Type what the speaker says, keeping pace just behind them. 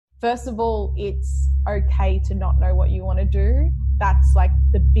first of all, it's okay to not know what you want to do. That's like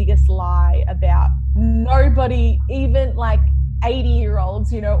the biggest lie about nobody, even like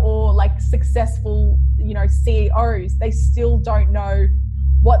 80-year-olds, or like successful, CEOs, they still don't know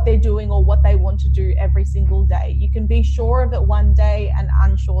what they're doing or what they want to do every single day. You can be sure of it one day and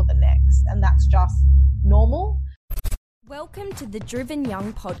unsure the next, and that's just normal. Welcome to the Driven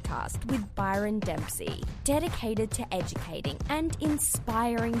Young podcast with Byron Dempsey, dedicated to educating and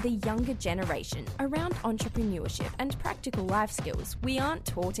inspiring the younger generation around entrepreneurship and practical life skills we aren't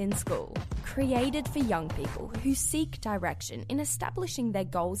taught in school. Created for young people who seek direction in establishing their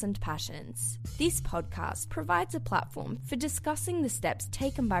goals and passions. This podcast provides a platform for discussing the steps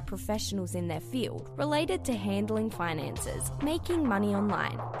taken by professionals in their field related to handling finances, making money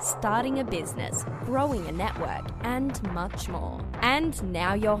online, starting a business, growing a network, and much more. And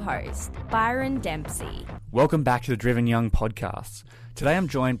now your host, Byron Dempsey. Welcome back to the Driven Young podcast. Today I'm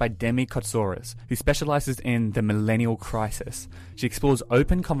joined by Demi Kotsouris, who specialises in the millennial crisis. She explores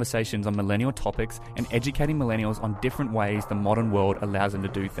open conversations on millennial topics and educating millennials on different ways the modern world allows them to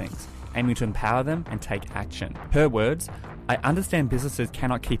do things, aiming to empower them and take action. Her words, I understand businesses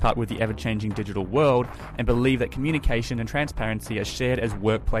cannot keep up with the ever-changing digital world and believe that communication and transparency are shared as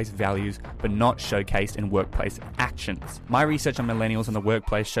workplace values but not showcased in workplace actions. My research on millennials in the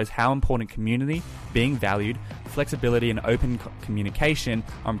workplace shows how important community, being valued, flexibility and open communication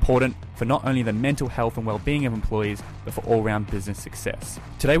are important for not only the mental health and well-being of employees but for all-round business success.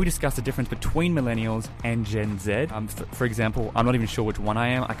 Today we discuss the difference between millennials and Gen Z. For example, I'm not even sure which one I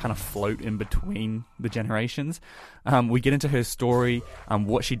am. I kind of float in between the generations. We get into her story,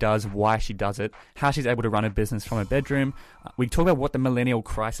 what she does, why she does it, how she's able to run a business from her bedroom. We talk about what the millennial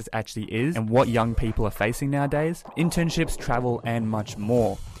crisis actually is and what young people are facing nowadays, internships, travel, and much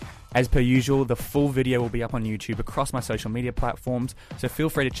more. As per usual, the full video will be up on YouTube across my social media platforms, so feel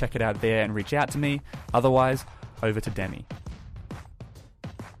free to check it out there and reach out to me. Otherwise, over to Demi.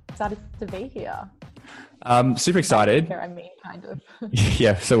 Excited to be here. Super excited. Kind of.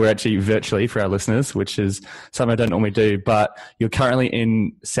 Yeah, so we're actually virtually for our listeners, which is something I don't normally do, but you're currently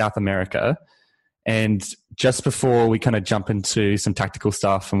in South America. And just before we kind of jump into some tactical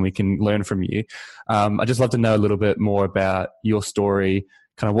stuff and we can learn from you, I'd just love to know a little bit more about your story,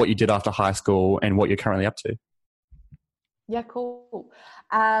 kind of what you did after high school and what you're currently up to. Yeah, cool.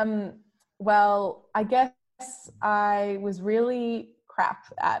 Well, I guess I was really crap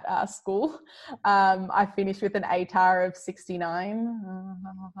at school. I finished with an ATAR of 69.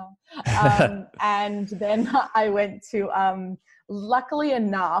 And then I went to, luckily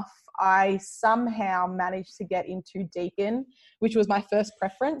enough, I somehow managed to get into Deakin, which was my first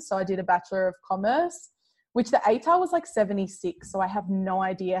preference. So I did a Bachelor of Commerce, which the ATAR was like 76. So I have no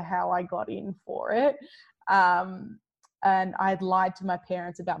idea how I got in for it. And I'd lied to my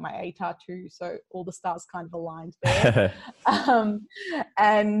parents about my ATAR too. So all the stars kind of aligned there.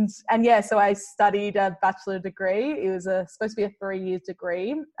 And yeah, so I studied a bachelor degree. It was supposed to be a 3-year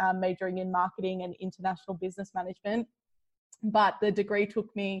degree, majoring in marketing and international business management. But the degree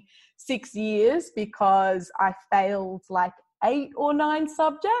took me 6 years because I failed like 8 or 9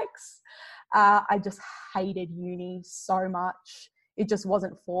 subjects. I just hated uni so much. It just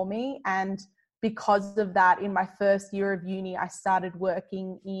wasn't for me. And because of that, in my first year of uni, I started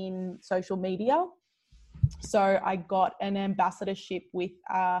working in social media. So I got an ambassadorship with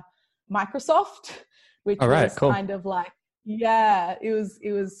Microsoft, which was cool. Kind of like, yeah, it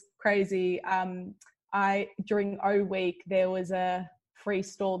was crazy. During O Week, there was a free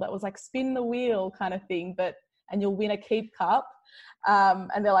stall that was like spin the wheel kind of thing, and you'll win a Keep Cup.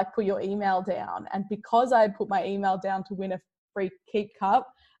 And they're like, put your email down. And because I had put my email down to win a free Keep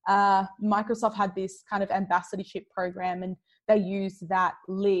Cup, Microsoft had this kind of ambassadorship program, and they used that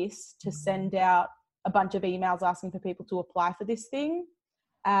list to send out a bunch of emails asking for people to apply for this thing.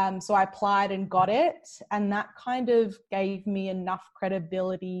 So I applied and got it. And that kind of gave me enough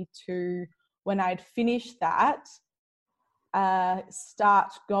credibility to, when I'd finished that,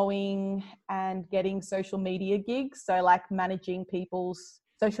 start going and getting social media gigs. So like managing people's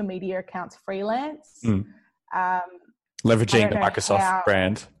social media accounts freelance. Leveraging the Microsoft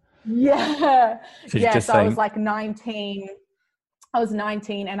brand. Yeah. So I was like 19. I was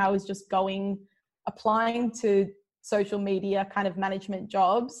 19 and I was just applying to social media kind of management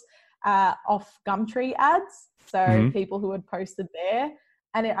jobs off Gumtree ads. So people who had posted there.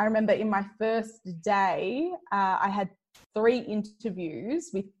 And I remember in my first day, I had 3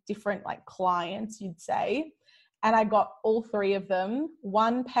 interviews with different like clients, you'd say. And I got all 3 of them.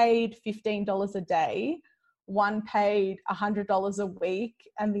 One paid $15 a day. One paid $100 a week,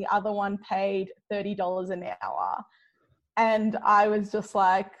 and the other one paid $30 an hour. And I was just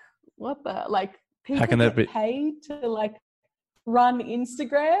like, what the, like, people How can that get be? paid to like run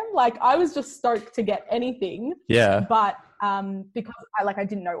Instagram. Like, I was just stoked to get anything. Yeah. But because I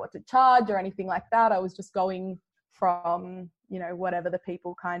didn't know what to charge or anything like that. I was just going from, you know, whatever the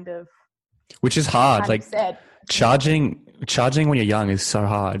people kind of Which is hard. Like said. charging when you're young is so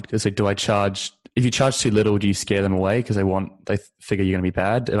hard. Because like, if you charge too little, do you scare them away? Because they figure you're going to be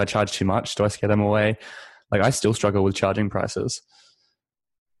bad. If I charge too much, do I scare them away? Like, I still struggle with charging prices.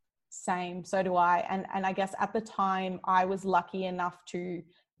 Same, so do I. And I guess at the time I was lucky enough to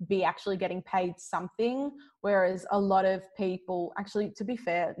be actually getting paid something, whereas a lot of people, actually, to be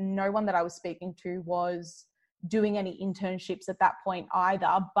fair, no one that I was speaking to was doing any internships at that point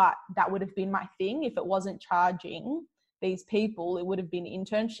either, but that would have been my thing. If it wasn't charging these people, it would have been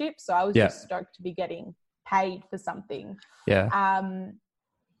internships. So I was just stoked to be getting paid for something. Yeah.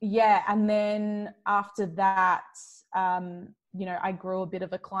 And then after that, you know, I grew a bit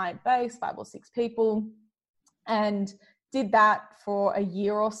of a client base, 5 or 6 people, and did that for a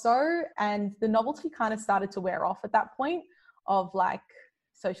year or so. And the novelty kind of started to wear off at that point of like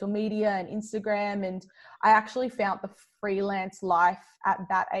social media and Instagram. And I actually found the freelance life at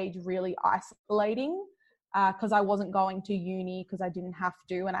that age really isolating, because I wasn't going to uni because I didn't have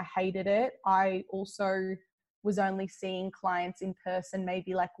to, and I hated it. I also was only seeing clients in person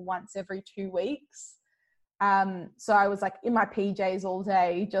maybe like once every 2 weeks. So I was like in my PJs all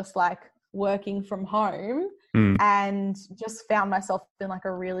day, just like working from home, and just found myself in like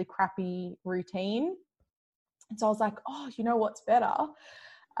a really crappy routine. And so I was like, oh, you know what's better?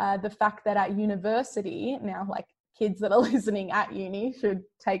 The fact that at university now, like kids that are listening at uni should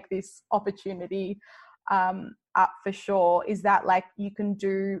take this opportunity up for sure, is that like you can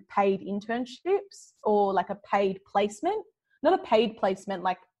do paid internships or like a paid placement. Not a paid placement,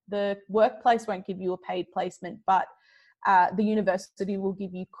 like the workplace won't give you a paid placement, but the university will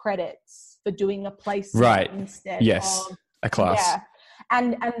give you credits for doing a placement instead of a class. Yeah.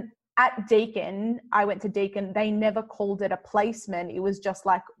 And at Deakin, I went to Deakin, they never called it a placement. It was just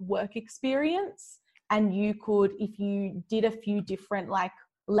like work experience. And you could, if you did a few different like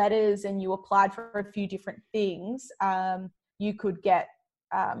letters and you applied for a few different things, you could get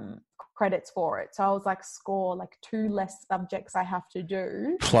credits for it. So I was like, score like 2 less subjects I have to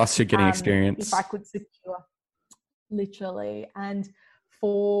do. Plus you're getting experience. If I could secure, literally. And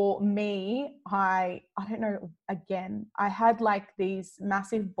for me, I don't know, again, I had like these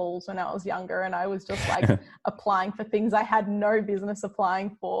massive balls when I was younger, and I was just like applying for things I had no business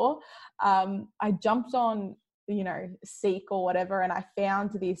applying for. I jumped on, you know, Seek or whatever, and I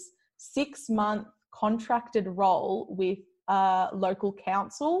found this 6-month contracted role with a local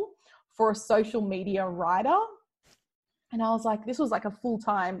council for a social media writer. And I was like, this was like a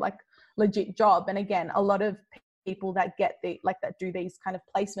full-time, like legit job. And again, a lot of people that get that do these kind of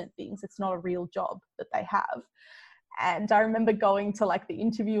placement things, it's not a real job that they have. And I remember going to like the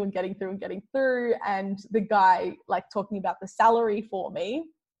interview and getting through, and the guy like talking about the salary for me,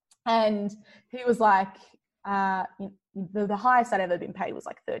 and he was like, the highest I'd ever been paid was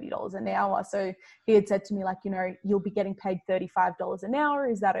like $30 an hour. So he had said to me, like, you know, you'll be getting paid $35 an hour.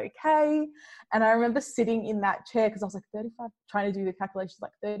 Is that okay? And I remember sitting in that chair, because I was like 35, trying to do the calculations,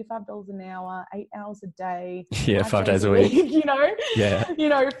 like $35 an hour, 8 hours a day. Yeah, 5 days a week. You know? Yeah. You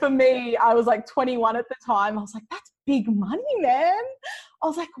know, for me, I was like 21 at the time. I was like, that's big money, man. I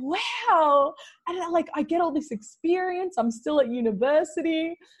was like, wow. And I get all this experience. I'm still at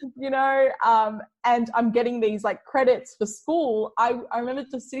university, you know, and I'm getting these like credits for school. I remember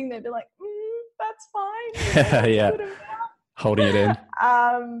just sitting there, being like, that's fine. You know, yeah. Holding it in.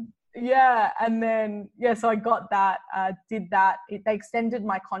 Yeah. And then, so I got that, did that. They extended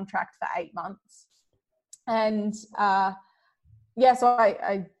my contract for 8 months. And, so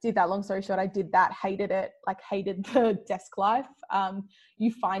I did that. Long story short, I did that, hated it, hated the desk life.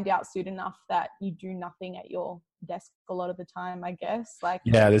 You find out soon enough that you do nothing at your desk a lot of the time, I guess.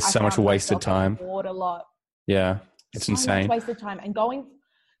 There's so much wasted time. Bored a lot. Yeah, it's so insane. Much wasted time. And going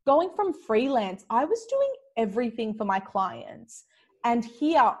from freelance, I was doing everything for my clients. And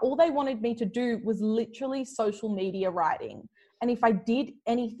here, all they wanted me to do was literally social media writing. And if I did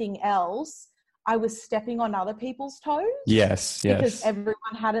anything else, I was stepping on other people's toes. Yes. Because everyone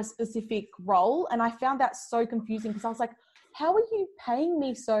had a specific role. And I found that so confusing, because I was like, how are you paying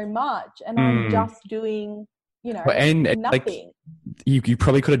me so much? And I'm just doing, nothing. You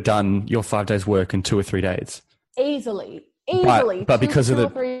probably could have done your 5 days work in 2 or 3 days. Easily. But because of the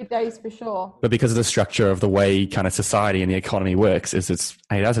 3 days for sure. But because of the structure of the way kind of society and the economy works, is it's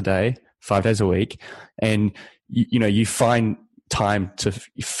 8 hours a day, 5 days a week. And you find time to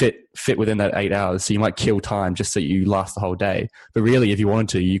fit within that 8 hours. So you might kill time just so you last the whole day. But really, if you wanted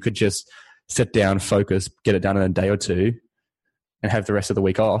to, you could just sit down, focus, get it done in a day or two, and have the rest of the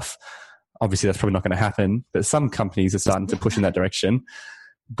week off. Obviously, that's probably not going to happen, but some companies are starting to push in that direction.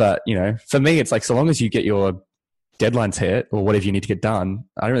 But, you know, for me, it's like, so long as you get your deadlines hit or whatever you need to get done,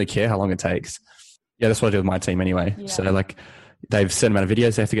 I don't really care how long it takes. Yeah, that's what I do with my team anyway. Yeah. So like, they've a certain amount of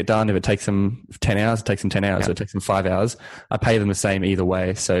videos they have to get done. If it takes them 10 hours, it takes them 10 hours. If it takes them 5 hours, I pay them the same either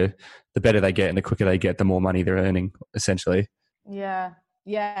way. So the better they get and the quicker they get, the more money they're earning, essentially. Yeah.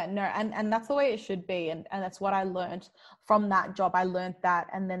 Yeah, no, and that's the way it should be. And that's what I learned from that job. I learned that.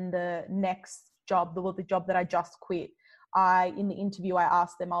 And then the next job, the job that I just quit, in the interview, I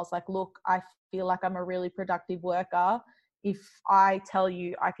asked them, I was like, look, I feel like I'm a really productive worker. If I tell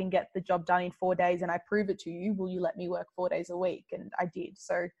you I can get the job done in 4 days and I prove it to you, will you let me work 4 days a week? And I did.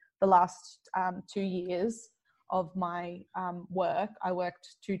 So the last 2 years of my work, I worked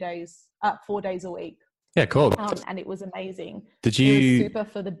 4 days a week. Yeah, cool. And it was amazing. It was super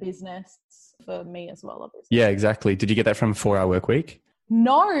for the business, for me as well, obviously. Yeah, exactly. Did you get that from 4 hour work week?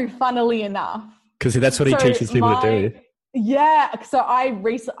 No, funnily enough. Because that's what he teaches people to do. Yeah. So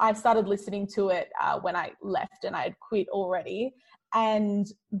I started listening to it when I left and I had quit already. And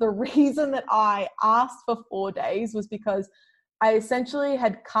the reason that I asked for 4 days was because I essentially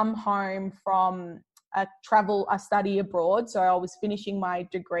had come home from a study abroad. So I was finishing my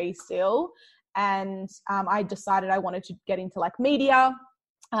degree still. And I decided I wanted to get into like media.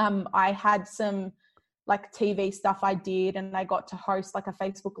 I had some like TV stuff I did, and I got to host like a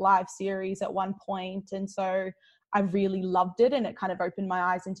Facebook Live series at one point. And so I really loved it, and it kind of opened my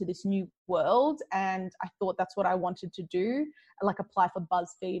eyes into this new world. And I thought that's what I wanted to do, like apply for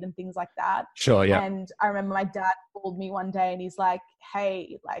BuzzFeed and things like that. Sure, yeah. And I remember my dad called me one day and he's like,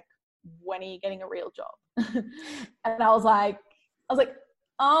 hey, like, when are you getting a real job? And I was like,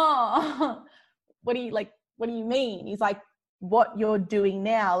 oh, what do you mean? He's like, what you're doing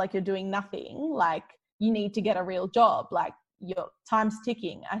now, like you're doing nothing, like you need to get a real job, like your time's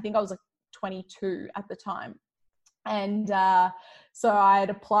ticking. I think I was like 22 at the time. And so I had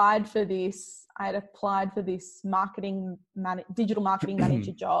applied for this digital marketing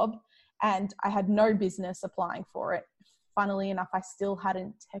manager job, and I had no business applying for it. Funnily enough, I still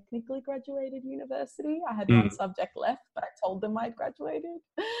hadn't technically graduated university. I had one subject left, but I told them I'd graduated.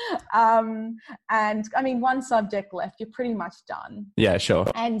 And I mean, one subject left, you're pretty much done. Yeah, sure.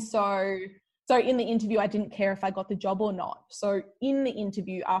 And so in the interview, I didn't care if I got the job or not. So in the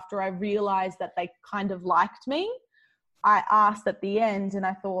interview, after I realized that they kind of liked me, I asked at the end, and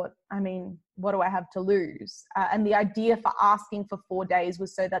I thought, I mean, what do I have to lose? And the idea for asking for 4 days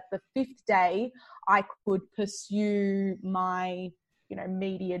was so that the 5th day I could pursue my,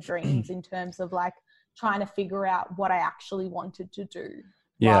 media dreams in terms of like trying to figure out what I actually wanted to do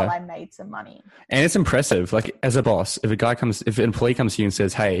while I made some money. And it's impressive. Like as a boss, if an employee comes to you and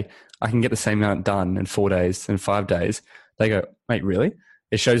says, hey, I can get the same amount done in 4 days than 5 days, they go, mate, really?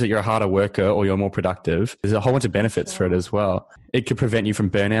 It shows that you're a harder worker or you're more productive. There's a whole bunch of benefits for it as well. It could prevent you from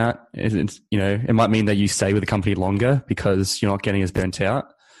burnout. It might mean that you stay with the company longer because you're not getting as burnt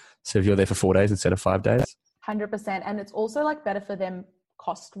out. So if you're there for 4 days instead of 5 days. 100%. And it's also like better for them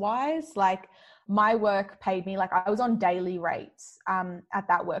cost-wise. Like my work paid me, like I was on daily rates at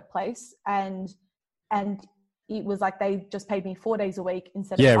that workplace. And it was like they just paid me 4 days a week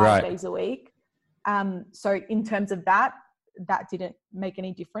instead of 5 days a week. So in terms of that didn't make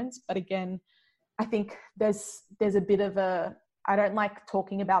any difference. But again, I think there's a bit of I don't like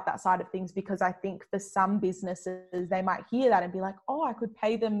talking about that side of things, because I think for some businesses, they might hear that and be like, oh, I could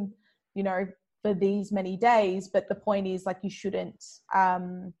pay them, for these many days. But the point is, like, you shouldn't,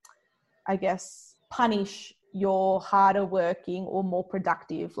 I guess, punish your harder working or more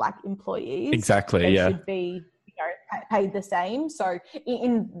productive, like, employees. Exactly. They should be, paid the same. So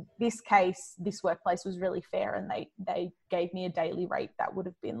in this case, this workplace was really fair, and they gave me a daily rate that would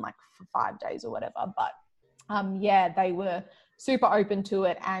have been like for 5 days or whatever. But they were super open to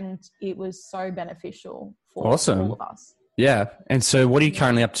it, and it was so beneficial for all of us. Yeah. And so what are you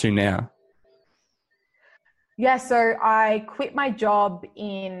currently up to now? Yeah. So I quit my job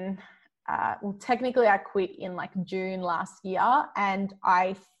in, technically I quit in like June last year, and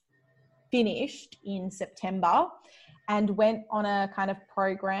I finished in September and went on a kind of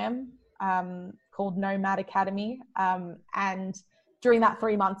program called Nomad Academy. And during that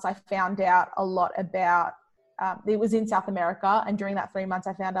 3 months, I found out a lot about, it was in South America. And during that 3 months,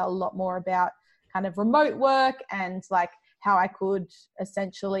 I found out a lot more about kind of remote work and like how I could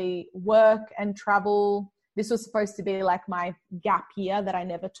essentially work and travel. This was supposed to be like my gap year that I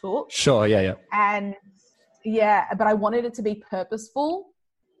never took. Sure. Yeah. Yeah. And but I wanted it to be purposeful.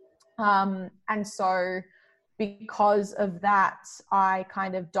 And so because of that, I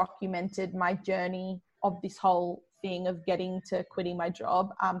kind of documented my journey of this whole thing of getting to quitting my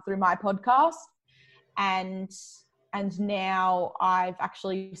job through my podcast. And now I've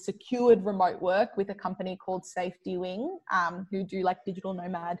actually secured remote work with a company called Safety Wing, who do like digital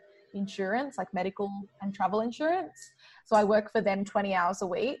nomad insurance, like medical and travel insurance. So I work for them 20 hours a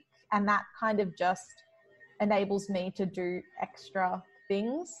week, and that kind of just enables me to do extra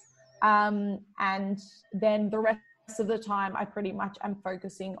things. And then the rest of the time, I pretty much am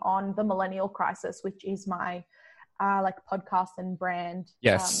focusing on the millennial crisis, which is my like podcast and brand.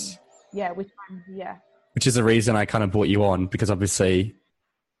 Yes. Which is the reason I kind of brought you on, because obviously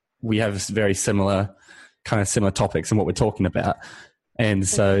we have very similar topics in what we're talking about. And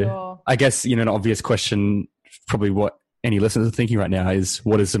so sure. I guess, an obvious question, probably what any listeners are thinking right now is,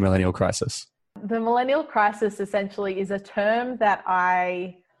 what is the millennial crisis? The millennial crisis essentially is a term that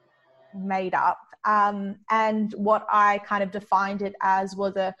I made up. And what I kind of defined it as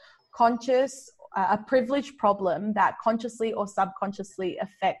was a privileged problem that consciously or subconsciously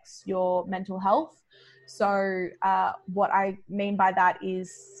affects your mental health. So what I mean by that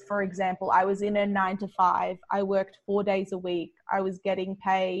is, for example, I was in a 9-to-5. I worked 4 days a week. I was getting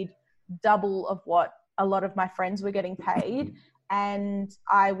paid double of what a lot of my friends were getting paid. And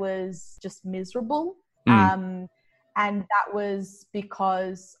I was just miserable. And that was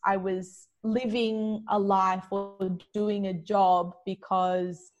because I was living a life or doing a job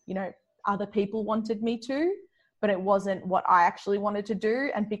because, other people wanted me to, but it wasn't what I actually wanted to do.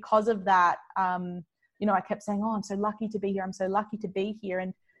 And because of that, I kept saying, oh, I'm so lucky to be here. I'm so lucky to be here.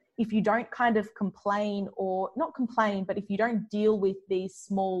 And if you don't kind of complain, or not complain, but if you don't deal with these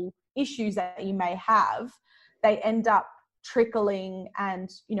small issues that you may have, they end up trickling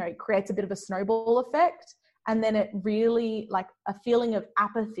and, it creates a bit of a snowball effect. And then it really, like, a feeling of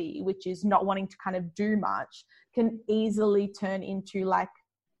apathy, which is not wanting to kind of do much, can easily turn into like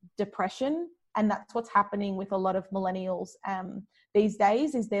depression. And that's what's happening with a lot of millennials these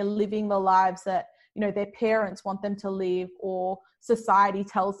days, is they're living the lives that, their parents want them to live, or society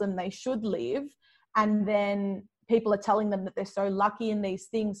tells them they should live. And then people are telling them that they're so lucky in these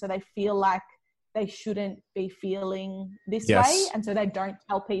things, so they feel like they shouldn't be feeling this way. And so they don't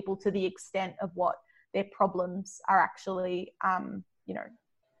tell people to the extent of what their problems are actually,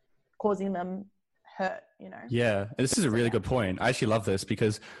 causing them hurt, Yeah, this is a really good point. I actually love this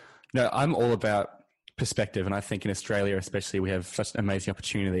because, I'm all about perspective. And I think in Australia, especially, we have such an amazing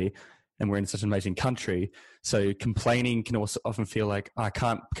opportunity and we're in such an amazing country. So complaining can also often feel like, I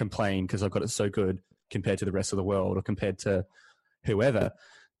can't complain because I've got it so good compared to the rest of the world or compared to whoever.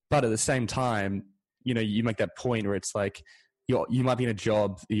 But at the same time, you make that point where it's like, you might be in a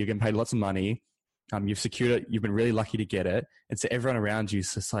job, you're getting paid lots of money. You've secured it. You've been really lucky to get it. And so everyone around you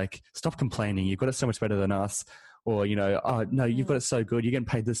is just like, stop complaining. You've got it so much better than us. Or, oh, no, you've got it so good. You're getting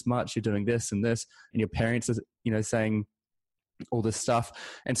paid this much. You're doing this and this. And your parents are, saying all this stuff.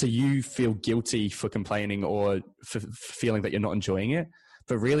 And so you feel guilty for complaining or for feeling that you're not enjoying it.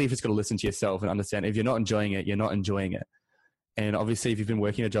 But really, you've just got to listen to yourself and understand, if you're not enjoying it, you're not enjoying it. And obviously, if you've been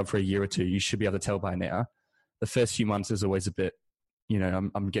working a job for a year or two, you should be able to tell by now. The first few months is always a bit,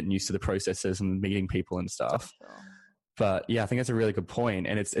 I'm getting used to the processes and meeting people and stuff. Sure. But yeah, I think that's a really good point.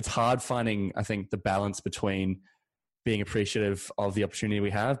 And it's hard finding, I think, the balance between being appreciative of the opportunity we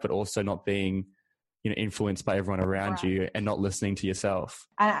have, but also not being, influenced by everyone around you and not listening to yourself.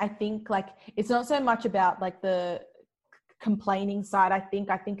 And I think like, it's not so much about like the complaining side. I think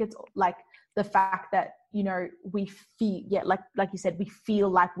it's like the fact that, we feel, like you said, we feel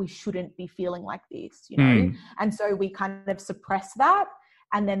like we shouldn't be feeling like this, and so we kind of suppress that.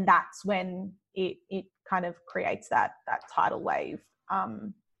 And then that's when it kind of creates that tidal wave.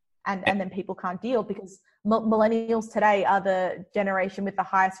 And then people can't deal, because millennials today are the generation with the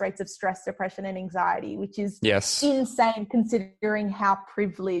highest rates of stress, depression, and anxiety, which is insane considering how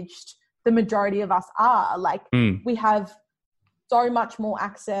privileged the majority of us are. Like we have so much more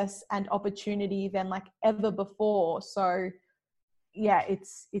access and opportunity than like ever before. So yeah,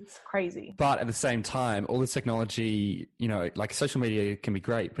 it's crazy. But at the same time, all this technology, like social media can be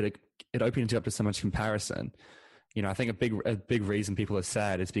great, but it opens you up to so much comparison. I think a big reason people are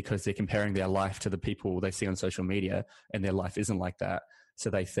sad is because they're comparing their life to the people they see on social media, and their life isn't like that. So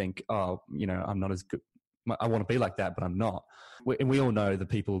they think, oh, I'm not as good. I want to be like that, but I'm not. And we all know the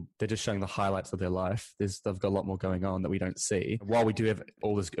people, they're just showing the highlights of their life. They've got a lot more going on that we don't see. While we do have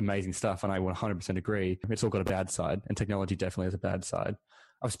all this amazing stuff, and I 100% agree, it's all got a bad side, and technology definitely has a bad side.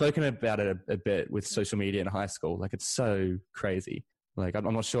 I've spoken about it a bit with social media in high school. Like, it's so crazy. Like,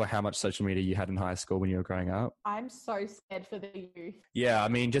 I'm not sure how much social media you had in high school when you were growing up. I'm so scared for the youth. Yeah, I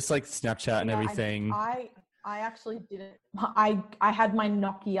mean, just like Snapchat and everything. I actually didn't. I had my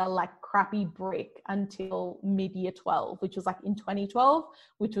Nokia like crappy brick until mid-year 12, which was like in 2012,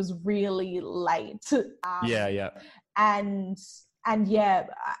 which was really late. Yeah. And yeah,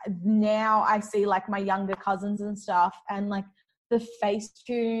 now I see like my younger cousins and stuff, and like the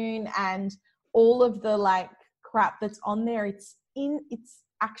Facetune and all of the like crap that's on there. It's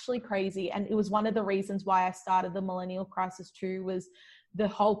actually crazy. And it was one of the reasons why I started the Millennial Crisis too, was the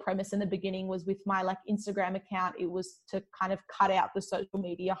whole premise in the beginning was with my like Instagram account. It was to kind of cut out the social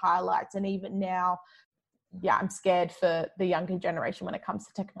media highlights. And even now, yeah, I'm scared for the younger generation when it comes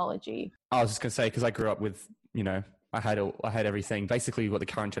to technology. I was just going to say, because I grew up with, I had everything, basically what the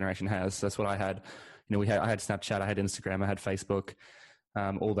current generation has. That's what I had. I had Snapchat, I had Instagram, I had Facebook,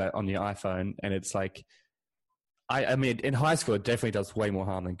 all that on the iPhone. And it's like, I mean, in high school, it definitely does way more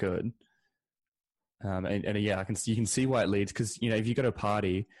harm than good. And yeah, you can see why it leads. Because, if you go to a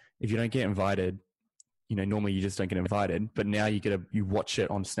party, if you don't get invited, normally you just don't get invited. But now you watch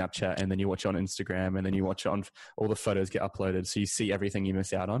it on Snapchat, and then you watch it on Instagram, and then you watch it on, all the photos get uploaded. So you see everything you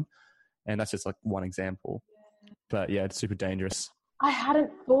miss out on. And that's just like one example. But yeah, it's super dangerous. I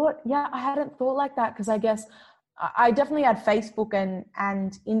hadn't thought like that, because I guess I definitely had Facebook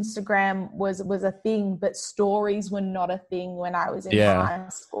and Instagram was a thing, but stories were not a thing when I was in high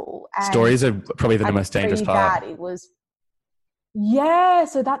school. And stories are probably the most dangerous part.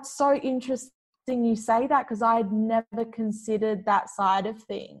 So that's so interesting you say that, because I'd never considered that side of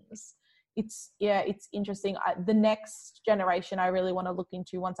things. It's interesting. The next generation I really want to look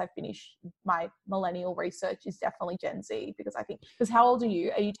into once I finish my millennial research is definitely Gen Z, because how old are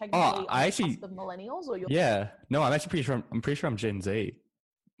you? Are you technically the millennials, or you're? Yeah, no, I'm actually pretty sure I'm Gen Z,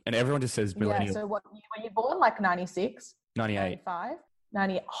 and everyone just says millennial. Yeah. So what? Were you born like 96? 98. 95?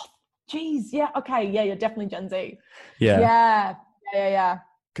 98. Oh, geez. Yeah. Okay. Yeah, you're definitely Gen Z. Yeah. Yeah.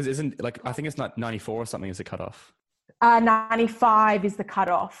 Because I think it's not 94 or something is the cutoff. 95 is the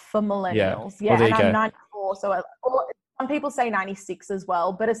cutoff for millennials. Yeah, well, and I'm 94. So some people say 96 as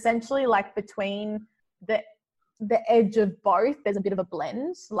well, but essentially, like between the edge of both, there's a bit of a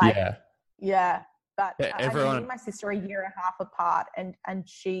blend. Like, yeah. But everyone, me and my sister are a year and a half apart, and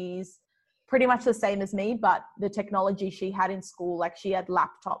she's pretty much the same as me. But the technology she had in school, like she had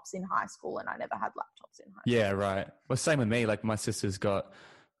laptops in high school, and I never had laptops in high school. Yeah, right. Well, same with me. Like my sister's got.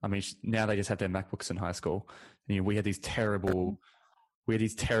 I mean, now they just have their MacBooks in high school. We had these terrible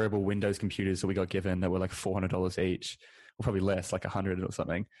Windows computers that we got given that were like $400 each, or probably less, like $100 or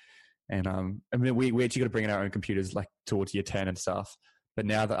something. And I mean, we actually got to bring in our own computers like towards year 10 and stuff. But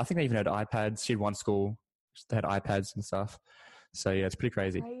now I think they even had iPads. She had one school, they had iPads and stuff. So yeah, it's pretty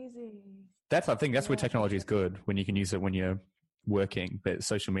crazy. That's I think that's where technology is good, when you can use it when you're working, but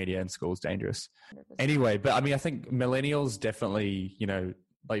social media in school is dangerous. 100%. Anyway, but I mean, I think millennials definitely,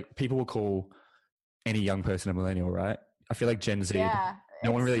 like people will call any young person a millennial, right? I feel like Gen Z. Yeah,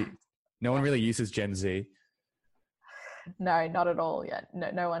 no one really uses Gen Z. No, not at all. Yeah,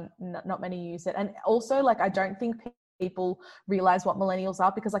 no one, not many use it. And also, like, I don't think people realize what millennials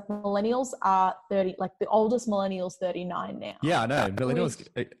are, because like millennials are 30, like the oldest millennials 39 now. Yeah, I know. Millennials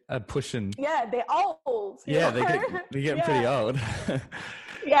are pushing. Yeah, they're old. Yeah, they're getting pretty old.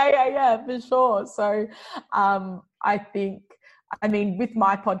 yeah, for sure. So, I think. I mean, with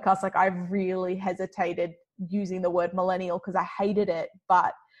my podcast, like I've really hesitated using the word millennial because I hated it.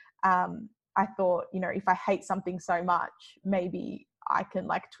 But I thought, if I hate something so much, maybe I can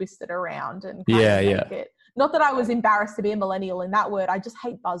like twist it around and make it. Not that I was embarrassed to be a millennial in that word. I just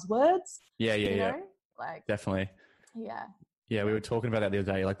hate buzzwords. Yeah. Like, definitely. Yeah. Yeah, we were talking about that the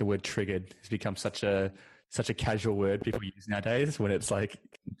other day. Like the word triggered has become such a casual word people use nowadays, when it's like,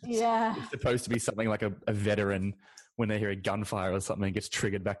 it's supposed to be something like a veteran, when they hear a gunfire or something, gets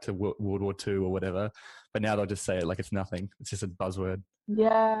triggered back to World War II or whatever. But now they'll just say it like it's nothing. It's just a buzzword.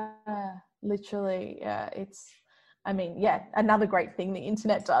 Yeah, literally. Yeah, another great thing the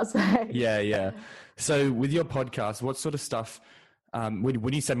internet does. Yeah. So with your podcast, what sort of stuff,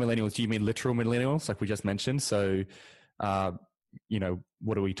 when you say millennials, do you mean literal millennials, like we just mentioned? So,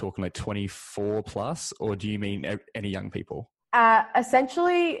 what are we talking, like 24 plus, or do you mean any young people?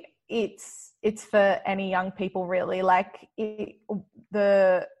 Essentially, it's for any young people, really. Like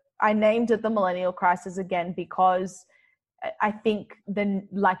I named it the Millennial Crisis again because I think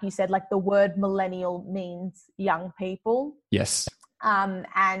like you said, like the word millennial means young people. Yes.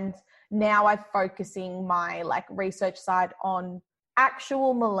 And now I'm focusing my like research side on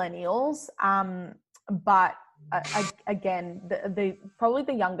actual millennials. But again, the probably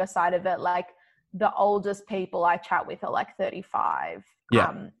the younger side of it, like the oldest people I chat with are like 35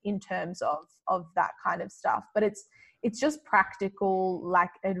 in terms of that kind of stuff. But it's just practical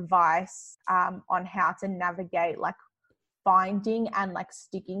like advice on how to navigate like finding and like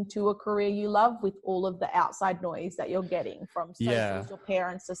sticking to a career you love with all of the outside noise that you're getting from socials, your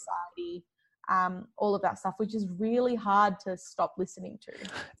parents, society, all of that stuff, which is really hard to stop listening to.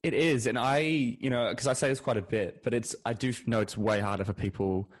 It is. And because I say this quite a bit, but I do know it's way harder for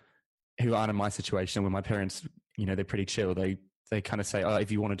people who aren't in my situation, where my parents, they're pretty chill. They kind of say, oh,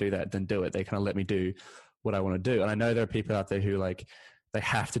 if you want to do that, then do it. They kind of let me do what I want to do. And I know there are people out there who like, they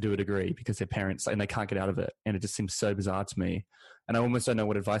have to do a degree because their parents, and they can't get out of it. And it just seems so bizarre to me. And I almost don't know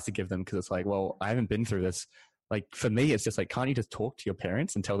what advice to give them, because it's like, well, I haven't been through this. Like for me, it's just like, can't you just talk to your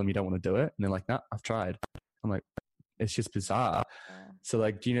parents and tell them you don't want to do it? And they're like, no, I've tried. I'm like, it's just bizarre. So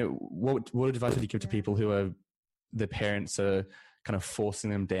like, do you know, what advice would you give to people who are, their parents are kind of forcing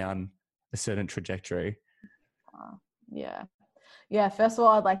them down a certain trajectory? Yeah. First of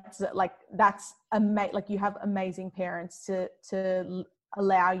all, I'd like to, like, that's like you have amazing parents to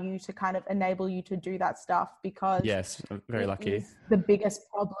allow you to kind of enable you to do that stuff, because yes, I'm very lucky. The biggest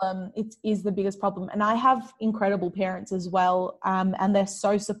problem. It is the biggest problem. And I have incredible parents as well. And they're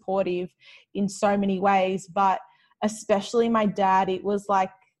so supportive in so many ways, but especially my dad, it was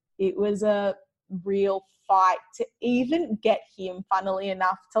a real fight to even get him, funnily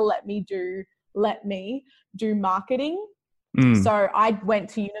enough, to let me do marketing. So I went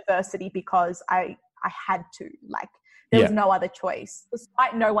to university because I had to, like, there was no other choice.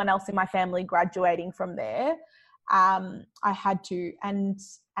 Despite no one else in my family graduating from there, I had to. And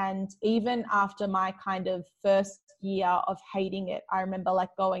even after my kind of first year of hating it, I remember like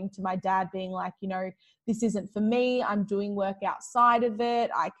going to my dad being like, this isn't for me. I'm doing work outside of it.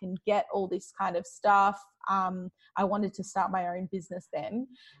 I can get all this kind of stuff. I wanted to start my own business then.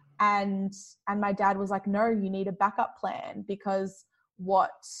 And my dad was like, no, you need a backup plan, because what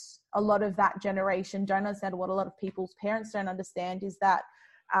a lot of that generation don't understand, what a lot of people's parents don't understand, is that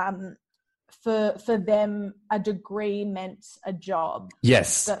for them, a degree meant a job.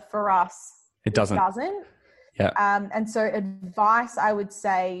 Yes. But for us, it doesn't. Yeah. And so advice I would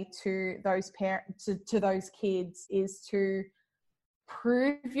say to those parents, to those kids, is to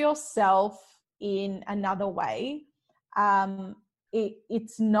prove yourself in another way.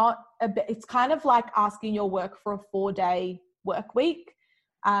 It's kind of like asking your work for a 4-day work week.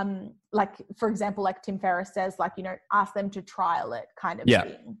 Like, for example, like Tim Ferriss says, like, ask them to trial it kind of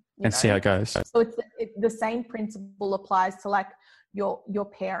thing. And see how it goes. So the same principle applies to like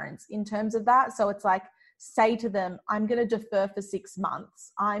your parents in terms of that. So it's like, say to them, I'm going to defer for 6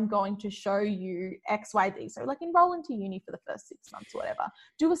 months. I'm going to show you X, Y, Z. So like enroll into uni for the first 6 months, whatever.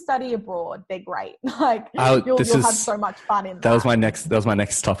 Do a study abroad. They're great. Like you'll have so much fun in that. That was my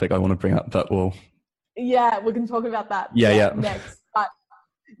next topic I want to bring up, but we can talk about that. Next. But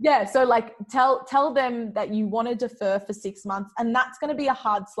yeah, so like tell them that you want to defer for 6 months, and that's going to be a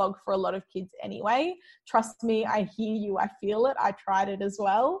hard slog for a lot of kids anyway. Trust me, I hear you, I feel it. I tried it as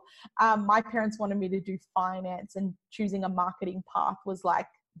well. My parents wanted me to do finance, and choosing a marketing path was like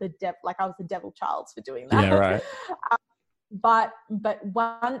I was the devil child for doing that. Yeah, right. But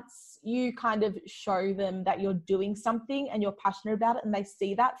once you kind of show them that you're doing something and you're passionate about it, and they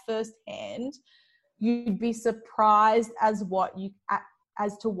see that firsthand, you'd be surprised as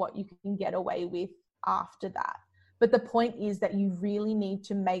to what you can get away with after that. But the point is that you really need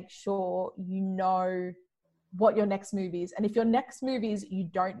to make sure you know what your next move is. And if your next move is you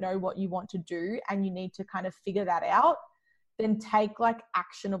don't know what you want to do and you need to kind of figure that out, then take like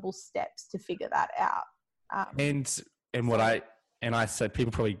actionable steps to figure that out. I said,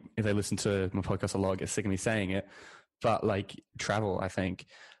 people probably, if they listen to my podcast a lot, get sick of me saying it, but like travel, I think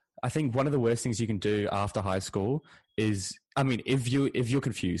one of the worst things you can do after high school is, if you're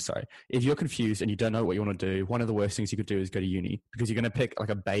confused and you don't know what you want to do, one of the worst things you could do is go to uni, because you're going to pick like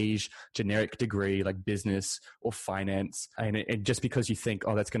a beige generic degree like business or finance, and just because you think,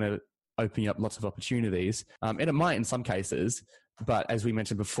 oh, that's going to open you up lots of opportunities, and it might in some cases, but as we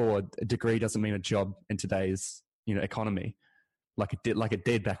mentioned before, a degree doesn't mean a job in today's economy like it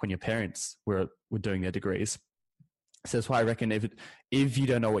did back when your parents were doing their degrees. So that's why I reckon if you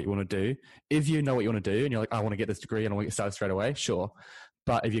don't know what you want to do, if you know what you want to do and you're like, I want to get this degree and I want to get started straight away, sure.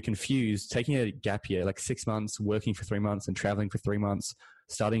 But if you're confused, taking a gap year, like 6 months, working for 3 months and traveling for 3 months,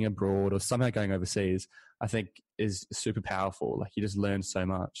 studying abroad or somehow going overseas, I think is super powerful. Like you just learn so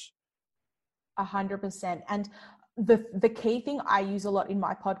much. 100%. And the key thing I use a lot in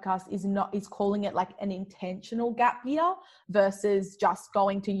my podcast is calling it like an intentional gap year versus just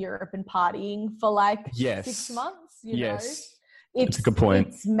going to Europe and partying for like 6 months. You know? That's a good point.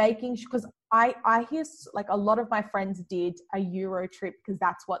 It's making sure, because I hear like a lot of my friends did a Euro trip because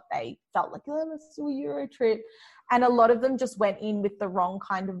that's what they felt like, oh, let's do a Euro trip. And a lot of them just went in with the wrong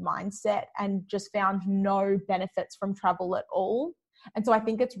kind of mindset and just found no benefits from travel at all. And so I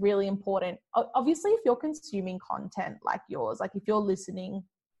think it's really important. Obviously, if you're consuming content like yours, like if you're listening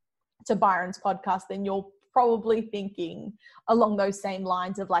to Byron's podcast, then you're probably thinking along those same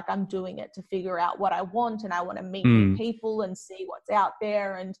lines of like, I'm doing it to figure out what I want and I want to meet new people and see what's out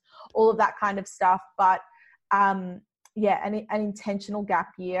there and all of that kind of stuff. But yeah, an intentional gap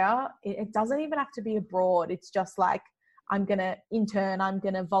year, it doesn't even have to be abroad. It's just like, I'm going to intern, I'm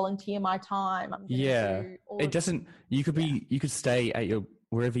going to volunteer my time. It doesn't, you could stay at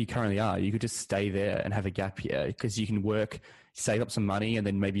wherever you currently are. You could just stay there and have a gap year because you can work, save up some money, and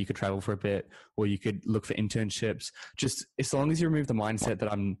then maybe you could travel for a bit, or you could look for internships. Just as long as you remove the mindset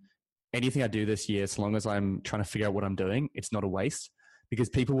that anything I do this year, as long as I'm trying to figure out what I'm doing, it's not a waste. Because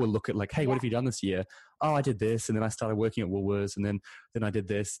people will look at like, hey, what have you done this year? Oh, I did this. And then I started working at Woolworths, and then I did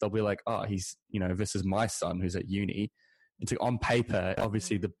this. They'll be like, oh, he's, this is my son who's at uni. And so on paper,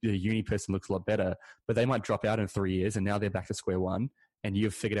 obviously the uni person looks a lot better, but they might drop out in 3 years and now they're back to square one and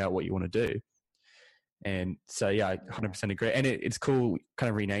you've figured out what you want to do. And so, yeah, I 100% agree. And it's cool kind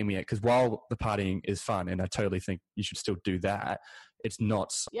of renaming it because while the partying is fun, and I totally think you should still do that, it's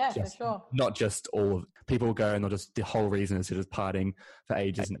not not just all of people will go and they'll just, the whole reason is just partying for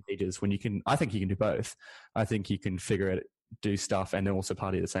ages and ages when I think you can do both. I think you can do stuff and then also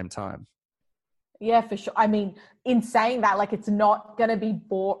party at the same time. Yeah, for sure. I mean, in saying that, like, it's not going to be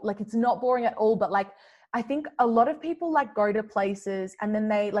it's not boring at all, but like, I think a lot of people like go to places and then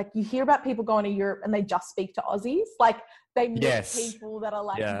they like, you hear about people going to Europe and they just speak to Aussies. Like they meet people that are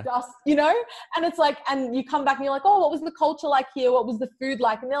like just, and it's like, and you come back and you're like, oh, what was the culture like here? What was the food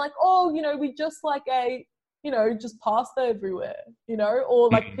like? And they're like, oh, we just like just pasta everywhere, or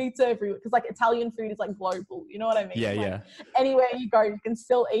like pizza everywhere. Cause like Italian food is like global, you know what I mean? Yeah. Like, yeah. Anywhere you go, you can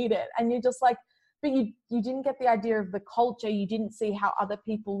still eat it. And you're just like, but you didn't get the idea of the culture. You didn't see how other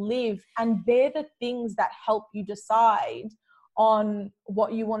people live. And they're the things that help you decide on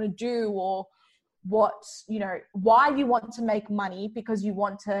what you want to do or what, why you want to make money, because you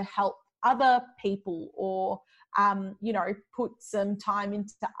want to help other people or, put some time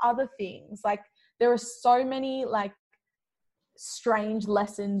into other things. Like there are so many like strange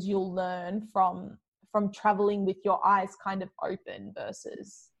lessons you'll learn from traveling with your eyes kind of open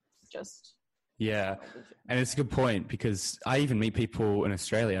versus just... Yeah. And it's a good point because I even meet people in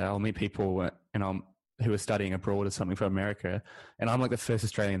Australia. I'll meet people who are studying abroad or something from America. And I'm like the first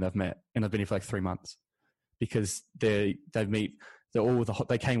Australian they've met. And I've been here for like 3 months because they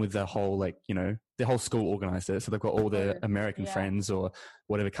came with their whole, like, their whole school organized it. So they've got all their American friends or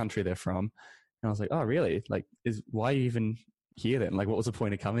whatever country they're from. And I was like, oh, really? Like, why are you even here then? Like, what was the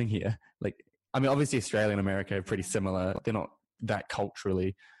point of coming here? Like, I mean, obviously Australia and America are pretty similar. They're not that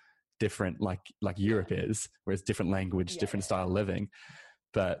culturally different like Europe is, where it's different language, different style of living.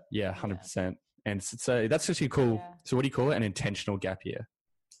 But 100%. And so that's actually cool. Yeah. So what do you call it? An intentional gap year?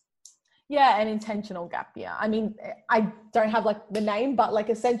 Yeah, an intentional gap year. I mean, I don't have like the name, but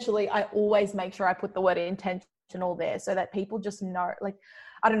like essentially I always make sure I put the word intentional there so that people just know, like,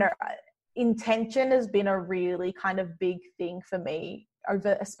 I don't know, intention has been a really kind of big thing for me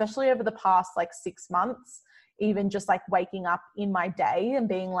especially over the past like 6 months, even just like waking up in my day and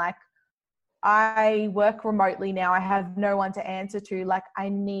being like, I work remotely now. I have no one to answer to. Like, I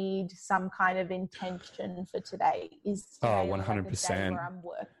need some kind of intention for today. Is today 100%. Like a day where I'm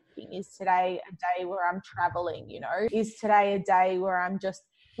working? Is today a day where I'm traveling? Is today a day where I'm just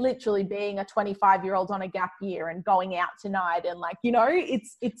literally being a 25-year-old on a gap year and going out tonight? And like,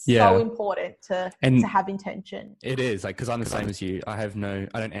 it's so important to have intention. It is, like, because I'm the same as you. I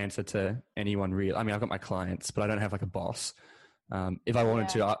don't answer to anyone real. I mean, I've got my clients, but I don't have like a boss. If I wanted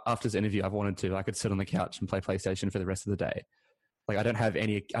to, after this interview, I could sit on the couch and play PlayStation for the rest of the day. Like, I don't have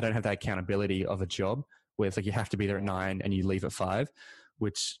that accountability of a job where it's like you have to be there at 9 and you leave at 5,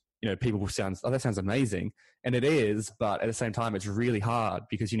 which, people will that sounds amazing. And it is, but at the same time, it's really hard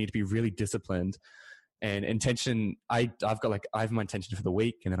because you need to be really disciplined. And intention, I have my intention for the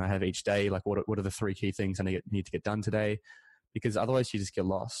week, and then I have each day, like, what are the 3 key things I need to get done today? Because otherwise you just get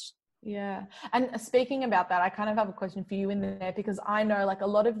lost. Yeah. And speaking about that, I kind of have a question for you in there, because I know like a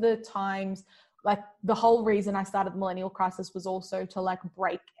lot of the times, like the whole reason I started the Millennial Crisis was also to like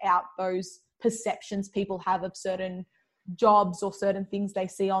break out those perceptions people have of certain jobs or certain things they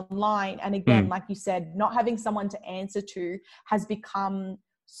see online. And again, like you said, not having someone to answer to has become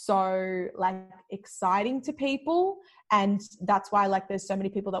so like exciting to people. And that's why like there's so many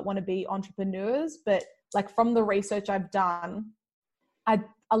people that want to be entrepreneurs. But like from the research I've done,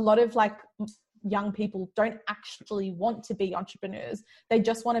 a lot of like young people don't actually want to be entrepreneurs. They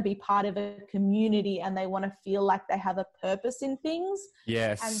just want to be part of a community and they want to feel like they have a purpose in things.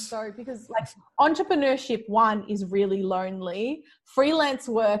 Yes. And so, because like entrepreneurship, one, is really lonely. Freelance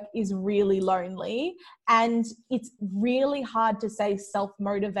work is really lonely. And it's really hard to say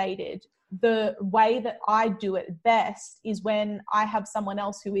self-motivated. The way that I do it best is when I have someone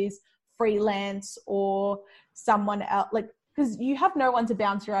else who is freelance or someone else, like, because you have no one to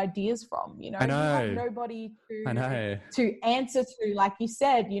bounce your ideas from, you know, I know. You have nobody to answer to, like you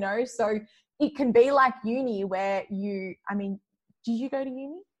said, you know, so it can be like uni where did you go to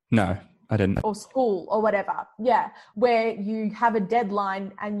uni? No, I didn't. Or school or whatever. Yeah. Where you have a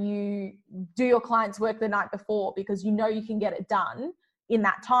deadline and you do your client's work the night before because you know you can get it done in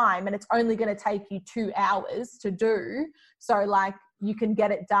that time and it's only going to take you 2 hours to do. So like you can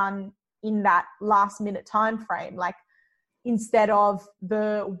get it done in that last minute time frame. Like, instead of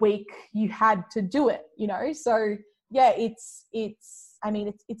the week you had to do it, you know? So yeah, it's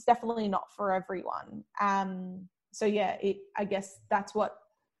definitely not for everyone. So yeah, I guess that's what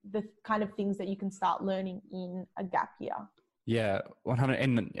the kind of things that you can start learning in a gap year. Yeah, 100.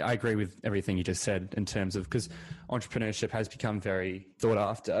 And I agree with everything you just said in terms of, because entrepreneurship has become very thought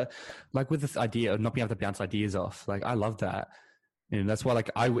after, like with this idea of not being able to bounce ideas off. Like I love that. And that's why, like,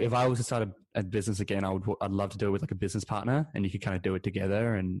 if I was to start a business again, I'd love to do it with like a business partner, and you could kind of do it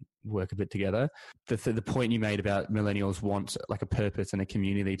together and work a bit together. The point you made about millennials want like a purpose and a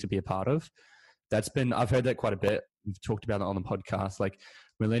community to be a part of, I've heard that quite a bit. We've talked about it on the podcast. Like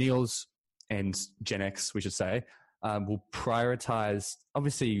millennials and Gen X, we should say, will prioritize.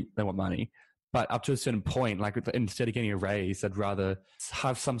 Obviously, they want money, but up to a certain point, like instead of getting a raise, they'd rather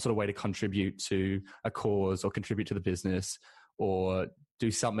have some sort of way to contribute to a cause or contribute to the business, or do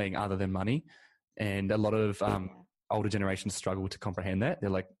something other than money. And a lot of older generations struggle to comprehend that.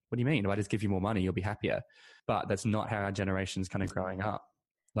 They're like, what do you mean? If I just give you more money, you'll be happier. But that's not how our generation's kind of growing up.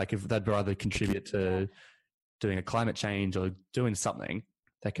 Like if they'd rather contribute to doing a climate change or doing something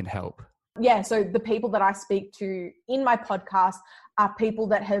that can help. Yeah, so the people that I speak to in my podcast are people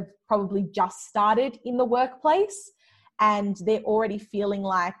that have probably just started in the workplace and they're already feeling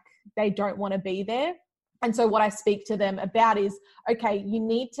like they don't want to be there. And so what I speak to them about is, okay, you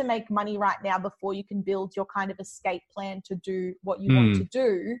need to make money right now before you can build your kind of escape plan to do what you want to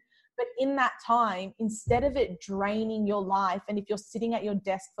do. But in that time, instead of it draining your life, and if you're sitting at your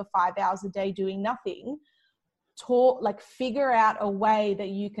desk for 5 hours a day doing nothing, figure out a way that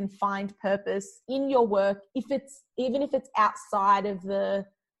you can find purpose in your work, even if it's outside of the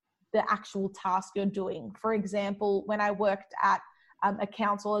actual task you're doing. For example, when I worked at a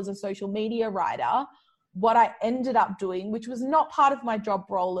council as a social media writer, what I ended up doing, which was not part of my job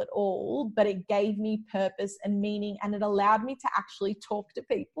role at all, but it gave me purpose and meaning, and it allowed me to actually talk to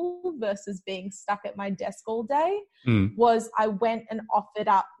people versus being stuck at my desk all day, was I went and offered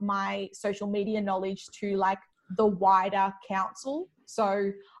up my social media knowledge to like the wider council.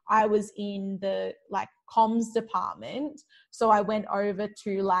 So I was in the like comms department. So I went over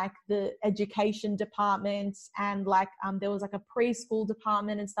to like the education department and like there was like a preschool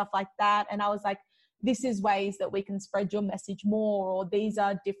department and stuff like that. And I was like, this is ways that we can spread your message more, or these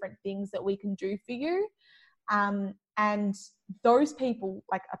are different things that we can do for you. And those people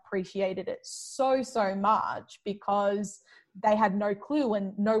like appreciated it so much because they had no clue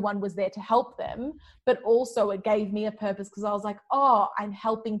and no one was there to help them. But also it gave me a purpose because I was like, oh, I'm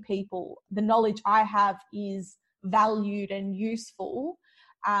helping people. The knowledge I have is valued and useful.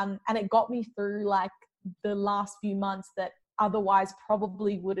 And it got me through like the last few months that otherwise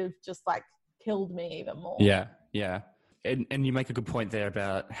probably would have just like killed me even more. Yeah. And you make a good point there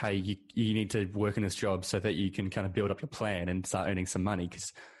about how you need to work in this job so that you can kind of build up your plan and start earning some money.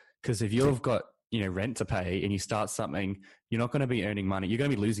 Because if you've got, rent to pay and you start something, you're not going to be earning money. You're going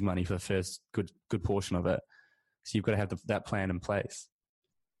to be losing money for the first good portion of it. So you've got to have that plan in place.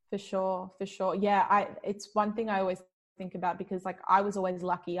 For sure. Yeah, it's one thing I always think about because like I was always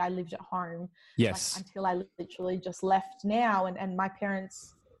lucky. I lived at home. Yes. Like, until I literally just left now. And my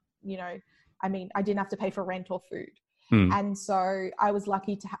parents, I didn't have to pay for rent or food. And so I was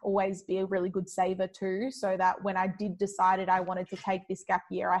lucky to always be a really good saver too, so that when I decided I wanted to take this gap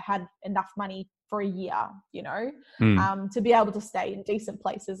year, I had enough money for a year, to be able to stay in decent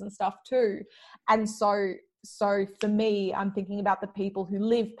places and stuff too. And so for me, I'm thinking about the people who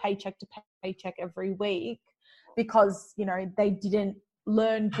live paycheck to paycheck every week because, they didn't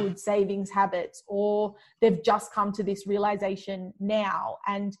learn good savings habits, or they've just come to this realization now,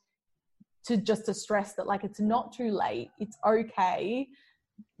 and to stress that like it's not too late, it's okay,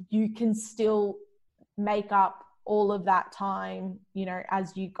 you can still make up all of that time,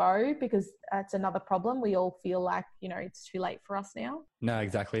 as you go, because that's another problem. We all feel like, it's too late for us now. No,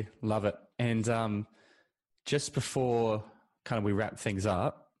 exactly. Love it. And just before kind of we wrap things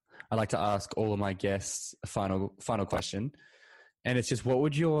up, I'd like to ask all of my guests a final question. And it's just, what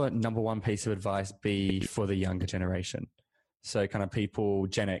would your number one piece of advice be for the younger generation? So kind of people,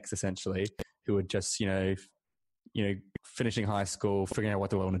 Gen X essentially, who are just, finishing high school, figuring out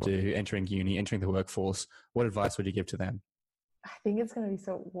what they want to do, entering uni, entering the workforce. What advice would you give to them? I think it's going to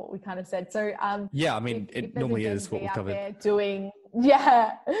be what we kind of said. So, yeah, I mean, it normally is what we covered. Doing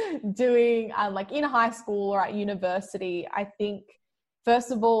like in high school or at university, I think,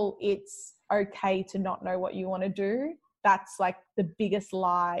 first of all, it's okay to not know what you want to do. That's like the biggest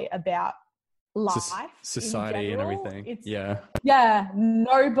lie about life, society and everything.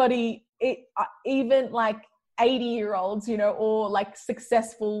 Nobody, even like 80-year-olds, or like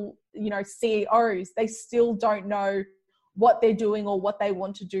successful, CEOs, they still don't know what they're doing or what they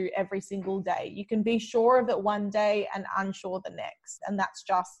want to do every single day. You can be sure of it one day and unsure the next, and that's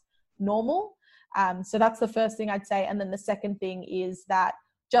just normal. So that's the first thing I'd say. And then the second thing is that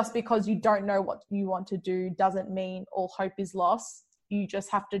just because you don't know what you want to do doesn't mean all hope is lost. You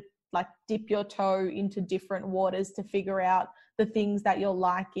just have to like dip your toe into different waters to figure out the things that you're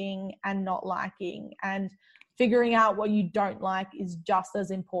liking and not liking. And figuring out what you don't like is just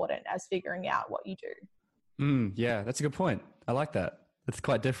as important as figuring out what you do. Yeah, that's a good point. I like that. That's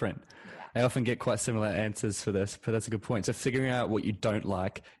quite different. Yeah. I often get quite similar answers for this, but that's a good point. So figuring out what you don't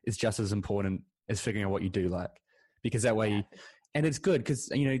like is just as important as figuring out what you do like, because that way, and it's good because,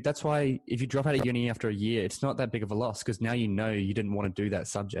 that's why if you drop out of uni after a year, it's not that big of a loss because now you didn't want to do that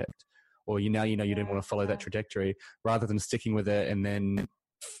subject, or you didn't want to follow that trajectory, rather than sticking with it and then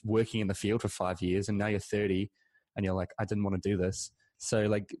working in the field for 5 years and now you're 30 and you're like, I didn't want to do this. So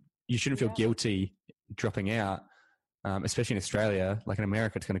like you shouldn't feel guilty dropping out, especially in Australia. Like in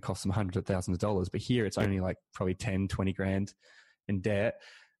America, it's going to cost them hundreds of thousands of dollars, but here it's only like probably 10, 20 grand in debt.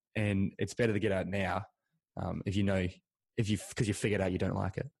 And it's better to get out now because you figured out you don't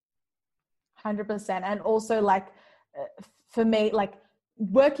like it. 100%. And also like for me, like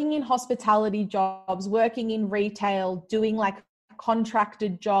working in hospitality jobs, working in retail, doing like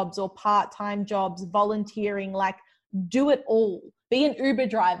contracted jobs or part-time jobs, volunteering, like do it all. Be an Uber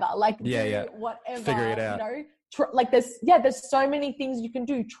driver, like do whatever. Figure it out. Like there's so many things you can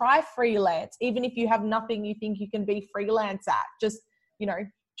do. Try freelance, even if you have nothing you think you can be freelance at. Just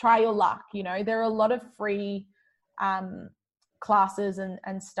try your luck. There are a lot of free classes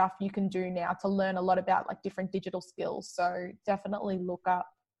and stuff you can do now to learn a lot about like different digital skills. So definitely look up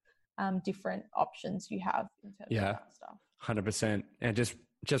different options you have in terms of that stuff. 100%. And just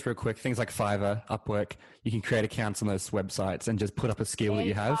real quick, things like Fiverr, Upwork, you can create accounts on those websites and just put up a skill that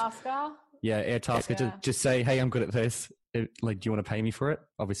you have. Airtasker. Just say, hey, I'm good at this. Do you want to pay me for it?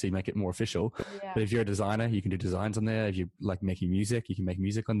 Obviously make it more official. But if you're a designer, you can do designs on there. If you like making music, you can make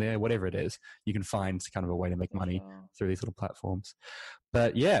music on there. Whatever it is, you can find kind of a way to make money through these little platforms.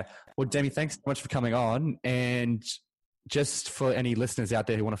 But well, Demi, thanks so much for coming on. And just for any listeners out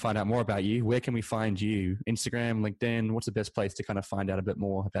there who want to find out more about you, where can we find you? Instagram, LinkedIn, what's the best place to kind of find out a bit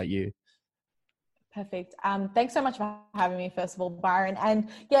more about you? Perfect. Thanks so much for having me, first of all, Byron. And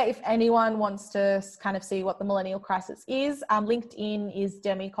if anyone wants to kind of see what the Millennial Crisis is, LinkedIn is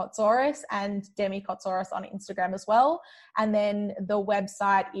Demi Kotsoris and Demi Kotsoris on Instagram as well. And then the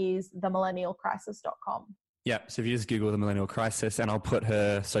website is themillennialcrisis.com. Yeah. So if you just Google the Millennial Crisis, and I'll put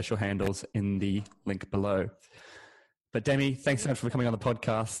her social handles in the link below. But Demi, thanks so much for coming on the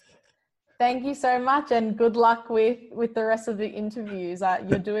podcast. Thank you so much, and good luck with the rest of the interviews.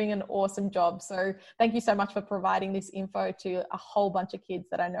 You're doing an awesome job. So thank you so much for providing this info to a whole bunch of kids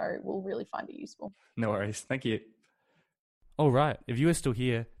that I know will really find it useful. No worries. Thank you. All right. If you are still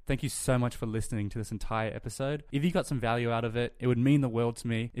here, thank you so much for listening to this entire episode. If you got some value out of it, it would mean the world to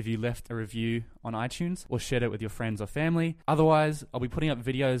me if you left a review on iTunes or shared it with your friends or family. Otherwise, I'll be putting up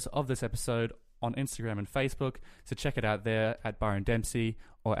videos of this episode on Instagram and Facebook, so check it out there at Byron Dempsey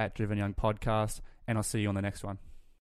or at Driven Young Podcast, and I'll see you on the next one.